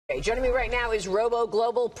Joining me right now is ROBO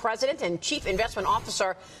Global President and Chief Investment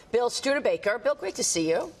Officer Bill Studebaker. Bill, great to see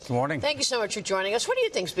you. Good morning. Thank you so much for joining us. What do you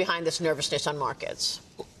think is behind this nervousness on markets?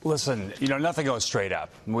 Listen, nothing goes straight up.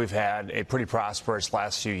 We've had a pretty prosperous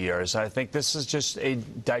last few years. I think this is just a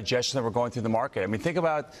digestion that we're going through the market. I mean, think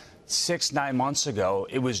about 6-9 months ago,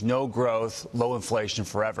 it was no growth, low inflation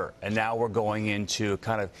forever. And now we're going into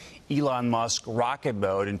kind of Elon Musk rocket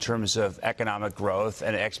mode in terms of economic growth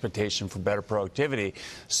and expectation for better productivity.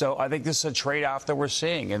 So I think this is a trade-off that we're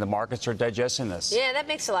seeing, and the markets are digesting this. Yeah, that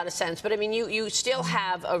makes a lot of sense. But, I mean, you still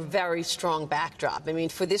have a very strong backdrop. I mean,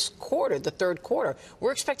 for this quarter, the third quarter,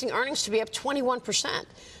 we're expecting earnings to be up 21%.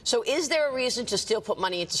 So is there a reason to still put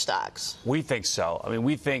money into stocks? We think so. I mean,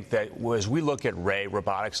 we think that as we look at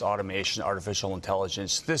robotics, automation, artificial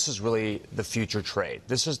intelligence, this is really the future trade.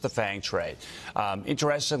 This is the FANG trade.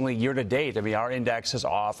 Interestingly, year to date, I mean, our index is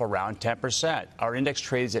off around 10%. Our index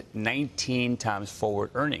trades at 19 times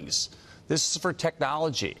forward earnings. This is for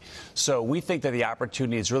technology. So we think that the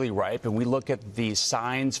opportunity is really ripe, and we look at the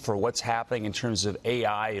signs for what's happening in terms of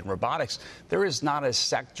AI and robotics. There is not a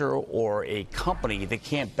sector or a company that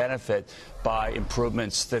can't benefit by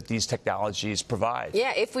improvements that these technologies provide.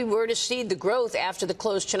 Yeah, if we were to see the growth after the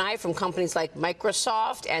close tonight from companies like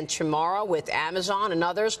Microsoft and tomorrow with Amazon and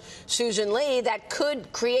others, Susan Lee, that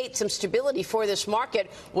could create some stability for this market.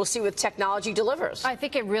 We'll see what technology delivers. I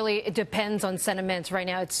think it really depends on sentiments right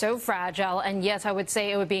now. It's so fragile. And yes, I would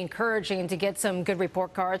say it would be encouraging to get some good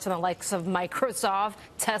report cards from the likes of Microsoft.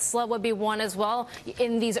 Tesla would be one as well.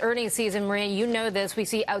 In these earnings season, Maria, you know this. We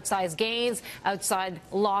see outsized gains, outside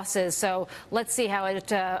losses. So let's see how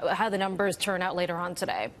the numbers turn out later on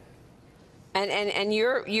today. And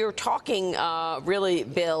you're talking really,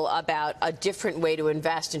 Bill, about a different way to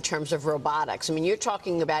invest in terms of robotics. I mean, you're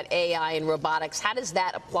talking about AI and robotics. How does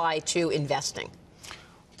that apply to investing?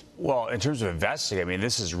 Well, in terms of investing, I mean,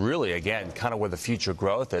 this is really, again, kind of where the future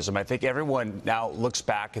growth is. I mean, I think everyone now looks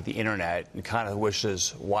back at the Internet and kind of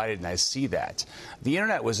wishes, why didn't I see that? The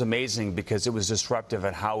Internet was amazing because it was disruptive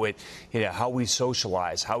in how how we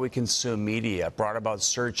socialize, how we consume media, brought about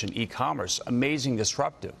search and e-commerce. Amazing,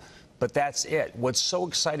 disruptive. But that's it. What's so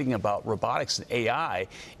exciting about robotics and AI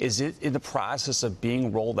is it in the process of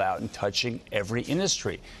being rolled out and touching every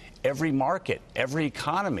industry, every market, every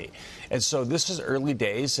economy. And so this is early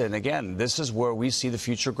days. And again, this is where we see the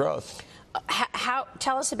future growth.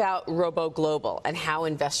 Tell us about ROBO Global and how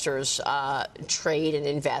investors trade and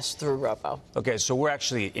invest through ROBO. Okay, so we're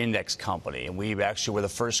actually an index company, and we actually were the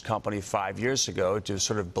first company 5 years ago to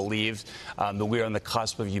sort of believe that we were on the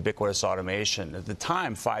cusp of ubiquitous automation. At the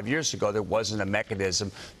time, 5 years ago, there wasn't a mechanism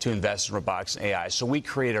to invest in robotics and AI, so we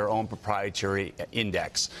created our own proprietary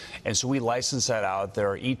index. And so we license that out. There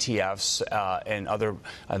are ETFs and other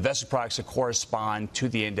investment products that correspond to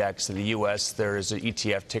the index. In the U.S., there is an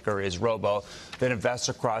ETF ticker is ROBO that invests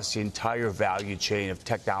across the entire value chain of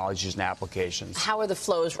technologies and applications. How are the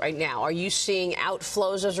flows right now? Are you seeing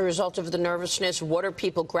outflows as a result of the nervousness? What are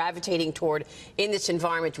people gravitating toward in this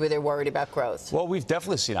environment where they're worried about growth? Well, we've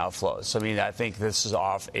definitely seen outflows. I mean, I think this is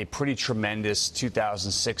off a pretty tremendous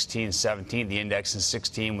 2016-17. The index in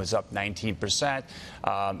 16 was up 19%.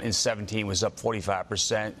 In 17 was up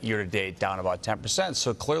 45%. Year to date, down about 10%.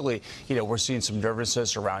 So clearly, we're seeing some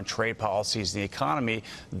nervousness around trade policies in the economy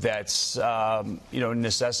that's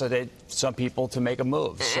necessitate some people to make a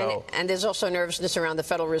move. And there's also nervousness around the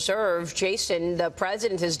Federal Reserve. Jason, the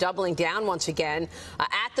president is doubling down once again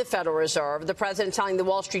at the Federal Reserve. The president telling the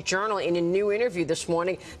Wall Street Journal in a new interview this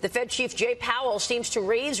morning, the Fed chief Jay Powell seems to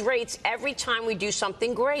raise rates every time we do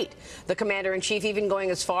something great. The commander-in-chief even going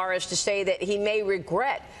as far as to say that he may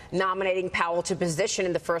regret nominating Powell to position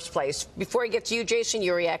in the first place. Before I get to you, Jason,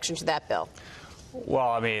 your reaction to that, Bill? Well,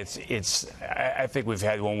 I mean, I think we've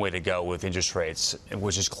had one way to go with interest rates,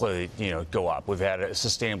 which is clearly, go up. We've had a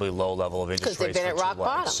sustainably low level of interest rates. Because they've been at rock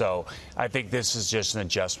bottom. So I think this is just an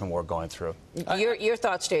adjustment we're going through. Your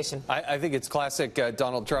thoughts, Jason? I think it's classic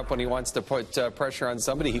Donald Trump when he wants to put pressure on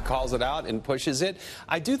somebody. He calls it out and pushes it.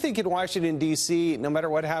 I do think in Washington, D.C., no matter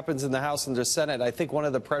what happens in the House and the Senate, I think one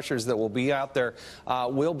of the pressures that will be out there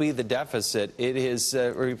will be the deficit. It is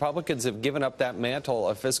Republicans have given up that mantle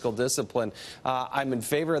of fiscal discipline. I'm in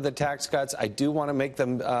favor of the tax cuts. I do want to make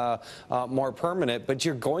them more permanent, but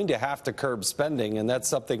you're going to have to curb spending, and that's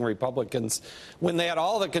something Republicans, when they had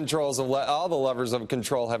all the controls of all the levers of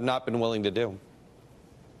control, have not been willing to do.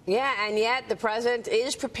 Yeah, and yet the president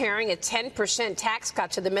is preparing a 10% tax cut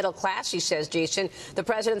to the middle class, he says, Jason. The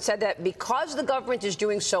president said that because the government is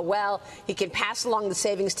doing so well, he can pass along the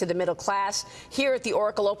savings to the middle class. Here at the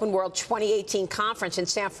Oracle Open World 2018 conference in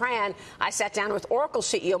San Fran, I sat down with Oracle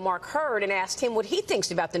CEO Mark Hurd and asked him what he thinks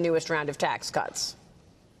about the newest round of tax cuts.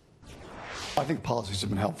 I think policies have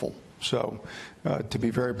been helpful. So, to be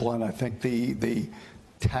very blunt, I think the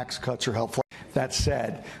tax cuts are helpful. That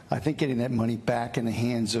said, I think getting that money back in the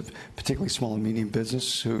hands of particularly small and medium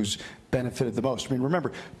business who's benefited the most. I mean,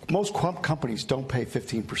 remember, most companies don't pay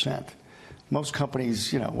 15%. Most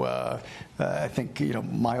companies, I think,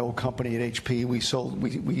 my old company at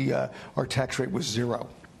HP, our tax rate was 0.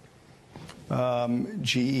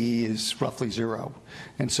 GE is roughly 0.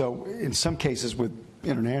 And so in some cases with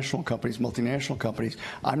international companies, multinational companies,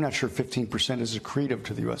 I'm not sure 15% is accretive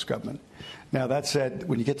to the U.S. government. Now, that said,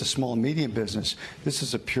 when you get to small and medium business, this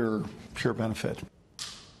is a pure benefit.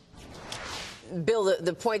 Bill,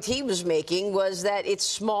 the point he was making was that it's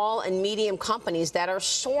small and medium companies that are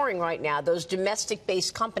soaring right now, those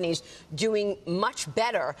domestic-based companies doing much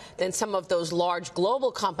better than some of those large global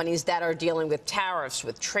companies that are dealing with tariffs,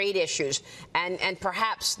 with trade issues, and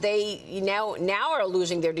perhaps they now are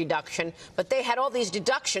losing their deduction, but they had all these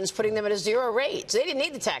deductions putting them at a 0 rate. So they didn't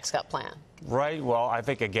need the tax cut plan. Right. Well, I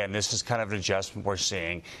think, again, this is kind of an adjustment we're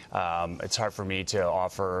seeing. It's hard for me to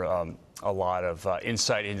offer a lot of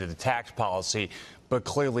insight into the tax policy, but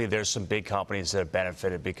clearly there's some big companies that have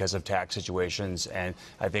benefited because of tax situations, and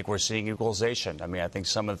I think we're seeing equalization. I mean, I think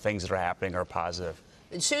some of the things that are happening are positive.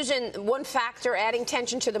 Susan, one factor adding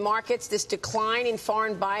tension to the markets, this decline in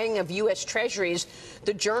foreign buying of U.S. Treasuries.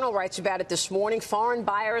 The Journal writes about it this morning. Foreign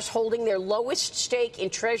buyers holding their lowest stake in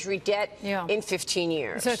Treasury debt in 15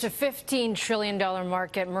 years. So it's a $15 trillion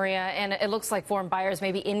market, Maria, and it looks like foreign buyers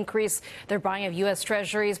maybe increase their buying of U.S.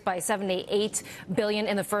 Treasuries by $78 billion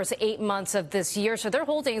in the first 8 months of this year. So their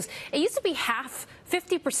holdings, it used to be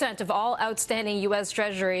 50% of all outstanding U.S.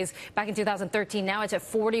 Treasuries back in 2013. Now it's at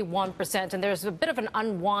 41%, and there's a bit of an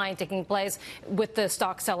unwind taking place with the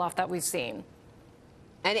stock sell-off that we've seen.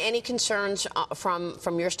 And any concerns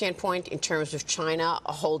from your standpoint in terms of China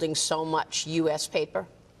holding so much U.S. paper?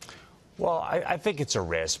 Well, I think it's a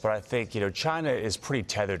risk, but I think, China is pretty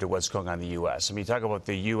tethered to what's going on in the U.S. I mean, you talk about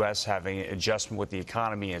the U.S. having an adjustment with the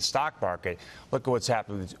economy and stock market. Look at what's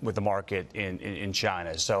happened with the market in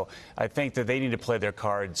China. So I think that they need to play their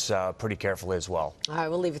cards pretty carefully as well. All right,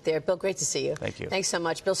 we'll leave it there. Bill, great to see you. Thank you. Thanks so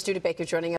much. Bill Studebaker joining us.